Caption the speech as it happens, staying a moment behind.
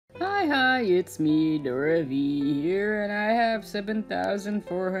Hi, it's me, Dora V here, and I have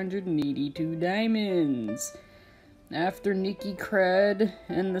 7,482 diamonds. After Nikki Cred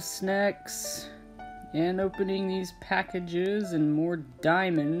and the snacks, and opening these packages and more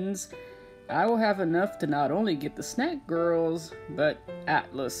diamonds, I will have enough to not only get the snack girls, but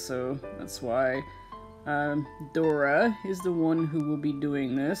Atlas, so that's why Dora is the one who will be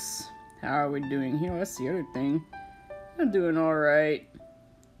doing this. How are we doing here? That's the other thing. I'm doing alright.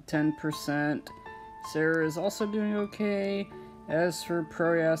 10%. Sarah is also doing okay. As for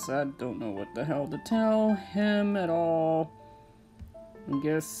Proyas, I don't know what the hell to tell him at all. I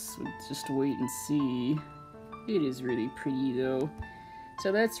guess we'll just wait and see. It is really pretty though.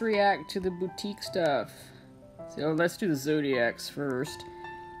 So let's react to the boutique stuff. So let's do the Zodiacs first.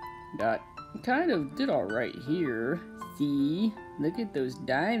 Kind of did alright here. See? Look at those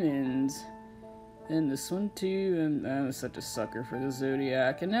diamonds. And this one too, and I'm such a sucker for the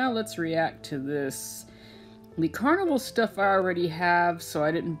Zodiac. And now let's react to this. The Carnival stuff I already have, so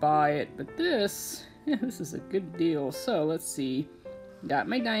I didn't buy it. But this is a good deal. So let's see. Got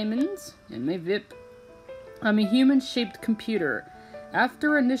my diamonds and my VIP. I'm a human-shaped computer.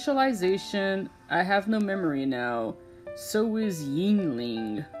 After initialization, I have no memory now. So is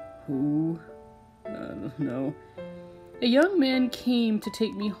Yingling. Who? I don't know. A young man came to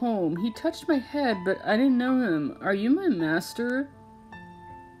take me home. He touched my head, but I didn't know him. Are you my master?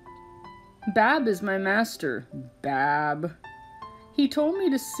 Bab is my master. Bab. He told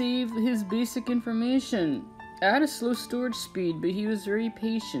me to save his basic information. I had a slow storage speed, but he was very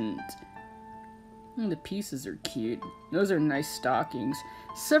patient. The pieces are cute. Those are nice stockings.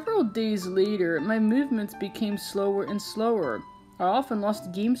 Several days later, my movements became slower and slower. I often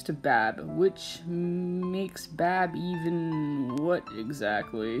lost games to Bab, which makes Bab even what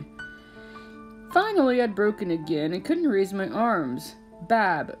exactly? Finally, I'd broken again and couldn't raise my arms.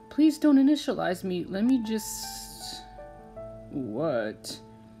 Bab, please don't initialize me. Let me just... What?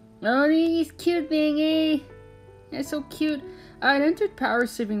 Oh, he's cute, Bingy. That's so cute. I had entered power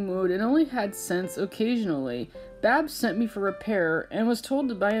saving mode and only had sense occasionally. Bab sent me for repair and was told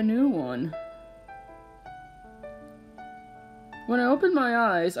to buy a new one. When I opened my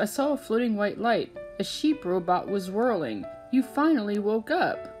eyes, I saw a floating white light. A sheep robot was whirling. You finally woke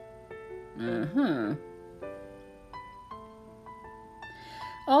up.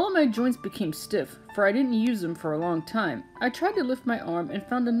 All of my joints became stiff, for I didn't use them for a long time. I tried to lift my arm and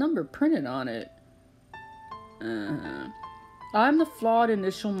found a number printed on it. I'm the flawed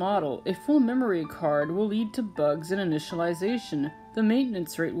initial model. A full memory card will lead to bugs and initialization. The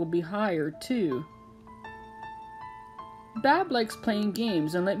maintenance rate will be higher, too. Bab likes playing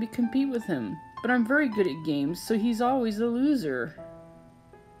games and let me compete with him, but I'm very good at games, so he's always the loser.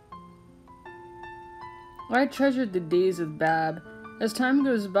 I treasured the days with Bab. As time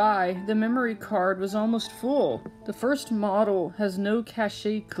goes by, the memory card was almost full. The first model has no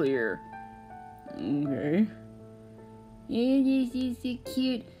cache clear. Okay. This is so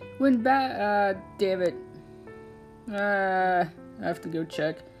cute. When damn it. I have to go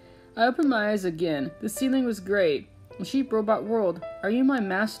check. I opened my eyes again. The ceiling was great. Sheep Robot World, are you my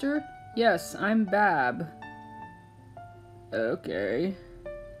master? Yes, I'm Bab. Okay.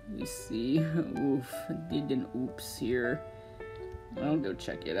 Let me see. Oof, I did an oops here. I'll go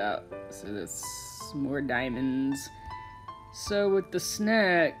check it out. So that's more diamonds. So with the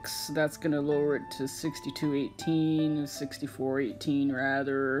snacks, that's gonna lower it to 6218, 6418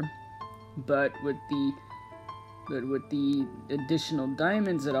 rather. But with the additional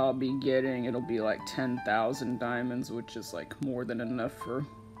diamonds that I'll be getting, it'll be like 10,000 diamonds, which is like more than enough for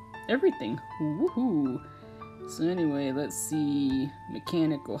everything. Woohoo! So anyway, let's see.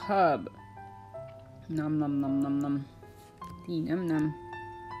 Mechanical hub. Nom nom nom nom nom. Nom nom.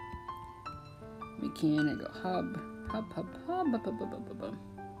 Mechanical hub. Hub.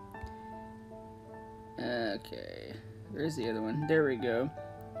 Okay. Where's the other one? There we go.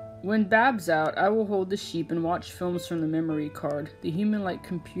 When Bab's out, I will hold the sheep and watch films from the memory card. The human-like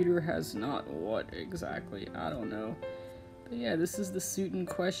computer has not what exactly? I don't know. But yeah, this is the suit in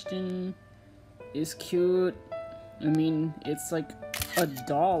question. It's cute. I mean, it's like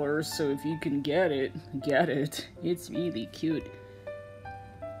 $1, so if you can get it, get it. It's really cute.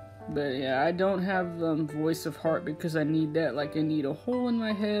 But yeah, I don't have Voice of Heart because I need that. Like, I need a hole in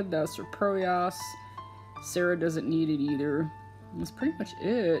my head. That's for Proyas. Sarah doesn't need it either. That's pretty much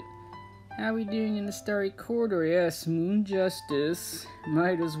it. How are we doing in the Starry Corridor? Yes, Moon Justice.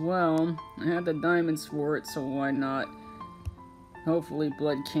 Might as well. I had the diamonds for it, so why not? Hopefully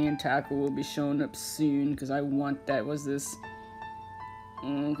Blood Can Tackle will be showing up soon, because I want that. Was this...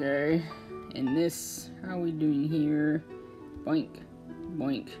 Okay. And this, how are we doing here? Boink.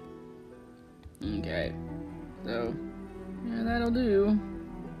 Boink. Okay. So, yeah, that'll do.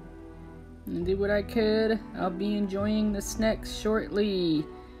 I did what I could. I'll be enjoying the snacks shortly.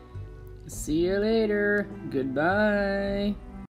 See you later. Goodbye.